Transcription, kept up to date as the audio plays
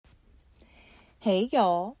Hey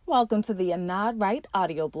y'all, welcome to the Anod Right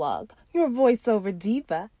audio blog. Your voiceover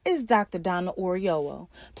diva is Dr. Donna Oriolo.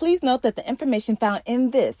 Please note that the information found in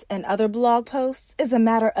this and other blog posts is a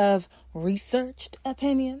matter of researched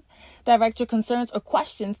opinion. Direct your concerns or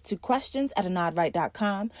questions to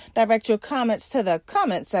questions@anodright.com. Direct your comments to the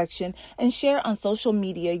comment section and share on social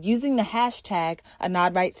media using the hashtag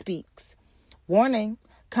AnodRightSpeaks. Warning,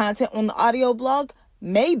 content on the audio blog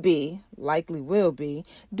may be, likely will be,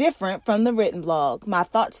 different from the written blog. My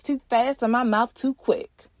thoughts too fast and my mouth too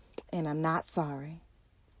quick. And I'm not sorry.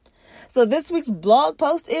 So this week's blog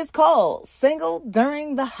post is called Single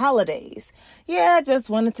During the Holidays. Yeah, I just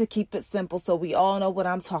wanted to keep it simple so we all know what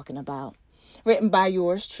I'm talking about. Written by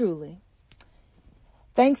yours truly.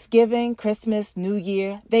 Thanksgiving, Christmas, New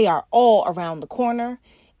Year, they are all around the corner.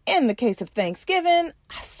 In the case of Thanksgiving,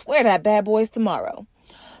 I swear that bad boy's tomorrow.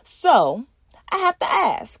 So, I have to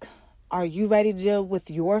ask, are you ready to deal with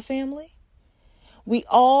your family? We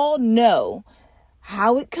all know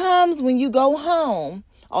how it comes when you go home.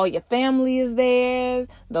 All your family is there,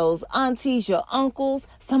 those aunties, your uncles,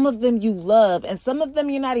 some of them you love and some of them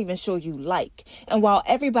you're not even sure you like. And while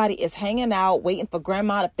everybody is hanging out waiting for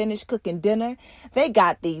grandma to finish cooking dinner, they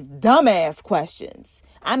got these dumbass questions.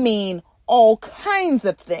 I mean, all kinds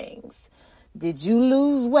of things. Did you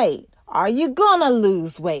lose weight? Are you gonna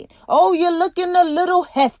lose weight? Oh, you're looking a little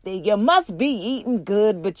hefty. You must be eating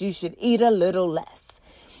good, but you should eat a little less.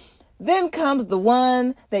 Then comes the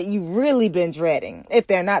one that you've really been dreading. If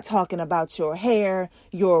they're not talking about your hair,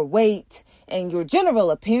 your weight, and your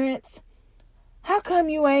general appearance, how come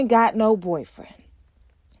you ain't got no boyfriend?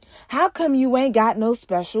 How come you ain't got no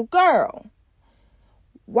special girl?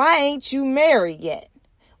 Why ain't you married yet?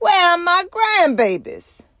 Where are my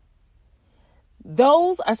grandbabies?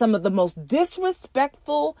 Those are some of the most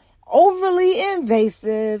disrespectful, overly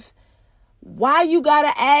invasive, why you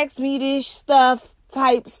gotta ask me this stuff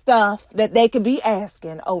type stuff that they could be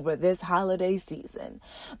asking over this holiday season.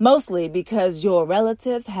 Mostly because your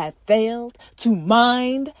relatives have failed to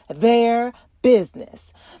mind their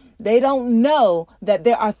business. They don't know that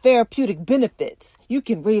there are therapeutic benefits. You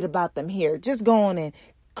can read about them here. Just go on and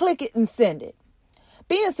click it and send it.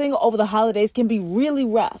 Being single over the holidays can be really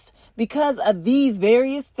rough because of these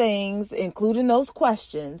various things, including those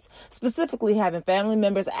questions, specifically having family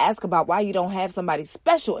members ask about why you don't have somebody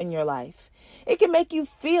special in your life. It can make you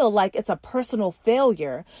feel like it's a personal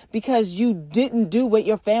failure because you didn't do what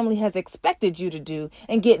your family has expected you to do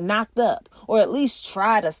and get knocked up, or at least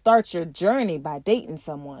try to start your journey by dating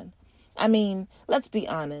someone. I mean, let's be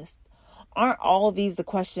honest. Aren't all of these the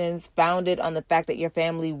questions founded on the fact that your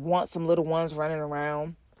family wants some little ones running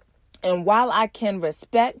around? And while I can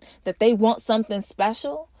respect that they want something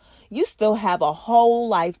special, you still have a whole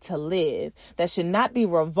life to live that should not be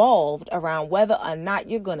revolved around whether or not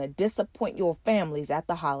you're going to disappoint your families at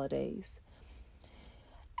the holidays.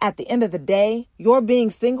 At the end of the day, your being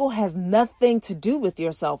single has nothing to do with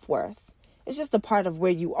your self-worth. It's just a part of where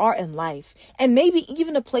you are in life and maybe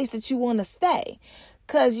even a place that you want to stay.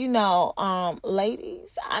 Because,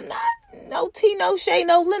 ladies, I'm not no tea, no shade,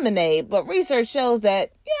 no lemonade. But research shows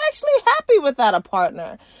that you're actually happy without a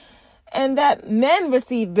partner. And that men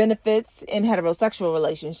receive benefits in heterosexual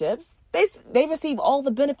relationships. They receive all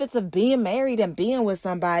the benefits of being married and being with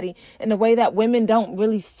somebody in a way that women don't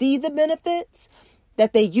really see the benefits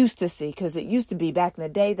that they used to see, because it used to be back in the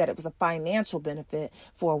day that it was a financial benefit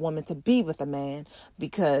for a woman to be with a man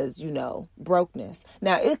because, brokenness.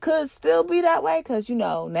 Now, it could still be that way because,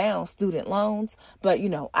 now student loans. But,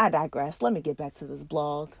 I digress. Let me get back to this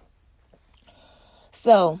blog.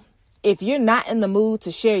 So, if you're not in the mood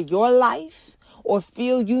to share your life or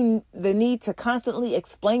feel the need to constantly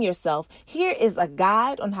explain yourself, here is a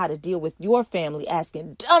guide on how to deal with your family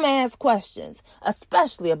asking dumbass questions,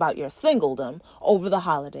 especially about your singledom over the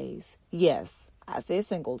holidays. Yes, I said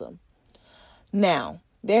singledom. Now,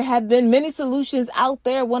 there have been many solutions out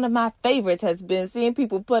there. One of my favorites has been seeing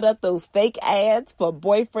people put up those fake ads for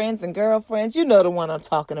boyfriends and girlfriends. You know the one I'm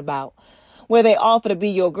talking about, where they offer to be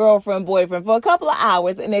your girlfriend, boyfriend for a couple of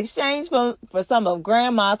hours in exchange for some of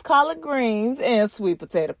grandma's collard greens and sweet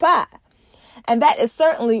potato pie. And that is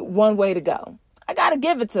certainly one way to go. I got to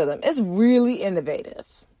give it to them. It's really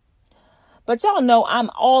innovative. But y'all know I'm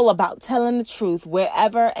all about telling the truth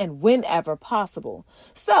wherever and whenever possible.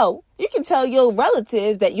 So you can tell your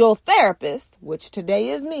relatives that your therapist, which today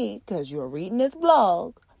is me because you're reading this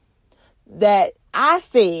blog, that I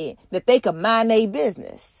said that they could mind their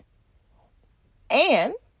business.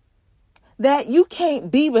 And that you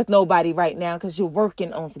can't be with nobody right now because you're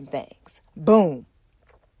working on some things. Boom.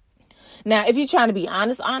 Now, if you're trying to be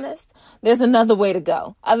honest, there's another way to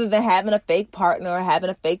go. Other than having a fake partner or having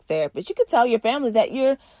a fake therapist, you could tell your family that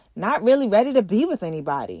you're not really ready to be with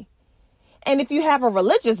anybody. And if you have a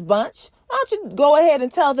religious bunch, why don't you go ahead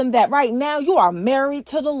and tell them that right now you are married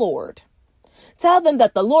to the Lord. Tell them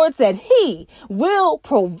that the Lord said he will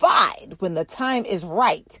provide when the time is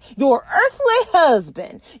right. Your earthly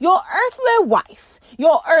husband, your earthly wife,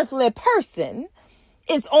 your earthly person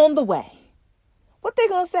is on the way. What they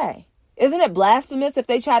gonna say? Isn't it blasphemous if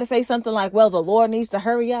they try to say something like, well, the Lord needs to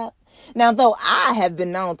hurry up? Now, though I have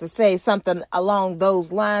been known to say something along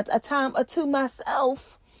those lines a time or two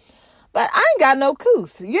myself, but I ain't got no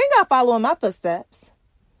couth. You ain't got to follow in my footsteps.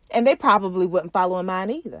 And they probably wouldn't follow in mine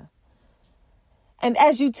either. And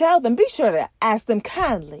as you tell them, be sure to ask them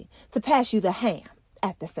kindly to pass you the ham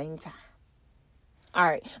at the same time. All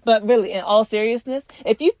right. But really, in all seriousness,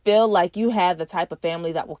 if you feel like you have the type of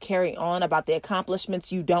family that will carry on about the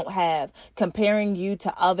accomplishments you don't have, comparing you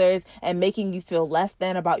to others and making you feel less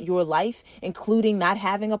than about your life, including not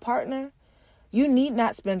having a partner, you need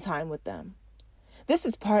not spend time with them. This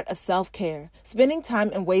is part of self-care, spending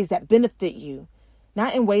time in ways that benefit you,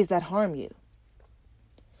 not in ways that harm you.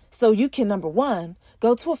 So you can, number one,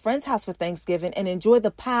 go to a friend's house for Thanksgiving and enjoy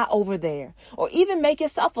the pie over there, or even make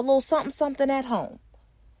yourself a little something at home.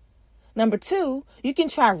 Number two, you can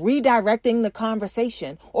try redirecting the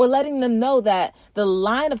conversation or letting them know that the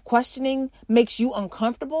line of questioning makes you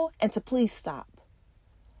uncomfortable and to please stop.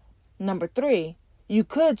 Number three, you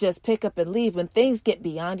could just pick up and leave when things get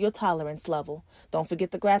beyond your tolerance level. Don't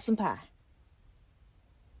forget to grab some pie.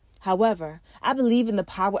 However, I believe in the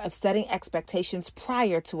power of setting expectations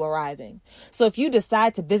prior to arriving. So if you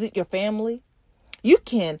decide to visit your family, you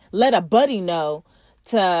can let a buddy know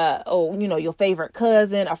your favorite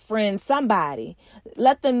cousin, a friend, somebody.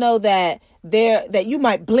 Let them know that you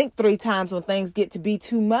might blink 3 times when things get to be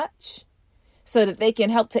too much so that they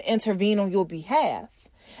can help to intervene on your behalf.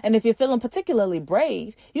 And if you're feeling particularly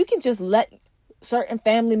brave, you can just let certain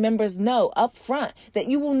family members know up front that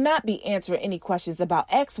you will not be answering any questions about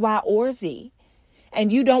X, Y, or Z,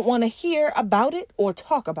 and you don't want to hear about it or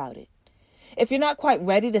talk about it. If you're not quite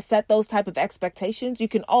ready to set those type of expectations, you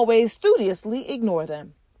can always studiously ignore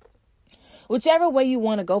them. Whichever way you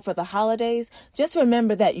want to go for the holidays, just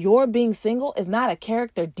remember that your being single is not a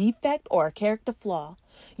character defect or a character flaw.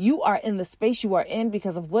 You are in the space you are in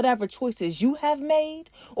because of whatever choices you have made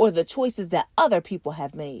or the choices that other people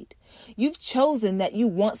have made. You've chosen that you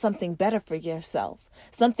want something better for yourself,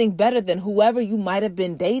 something better than whoever you might have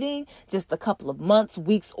been dating just a couple of months,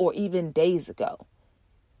 weeks, or even days ago.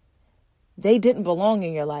 They didn't belong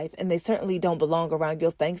in your life, and they certainly don't belong around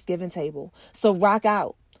your Thanksgiving table. So rock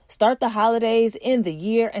out. Start the holidays, end the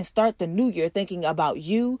year, and start the new year thinking about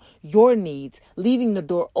you, your needs, leaving the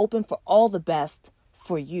door open for all the best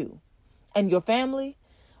for you. And your family,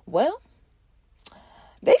 well,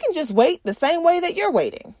 they can just wait the same way that you're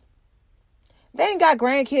waiting. They ain't got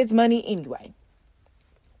grandkids money anyway.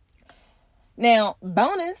 Now,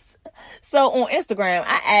 bonus. So on Instagram,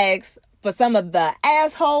 I asked for some of the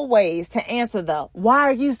asshole ways to answer the why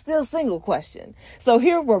are you still single question. So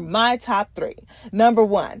here were my top 3. Number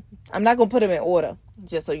 1, I'm not going to put them in order,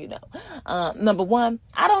 just so you know. Number 1,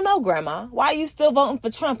 I don't know, Grandma. Why are you still voting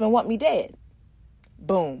for Trump and want me dead?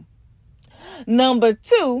 Boom. Number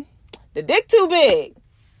 2, the dick too big.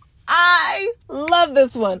 I love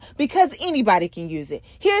this one because anybody can use it.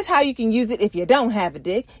 Here's how you can use it if you don't have a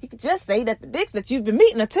dick. You can just say that the dicks that you've been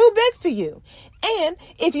meeting are too big for you. And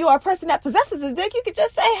if you are a person that possesses a dick, you can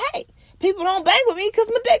just say, hey, people don't bang with me because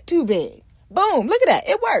my dick too big. Boom. Look at that.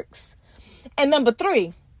 It works. And number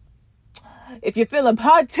 3, if you're feeling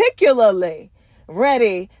particularly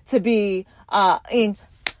ready to be in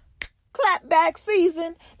clapback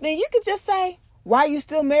season, then you can just say, why are you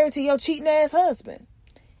still married to your cheating ass husband?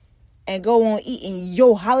 And go on eating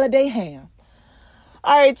your holiday ham.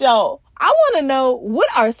 All right, y'all. I want to know, what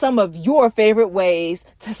are some of your favorite ways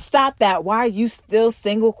to stop that why are you still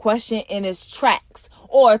single question in its tracks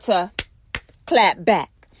or to clap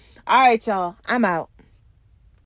back? All right, y'all. I'm out.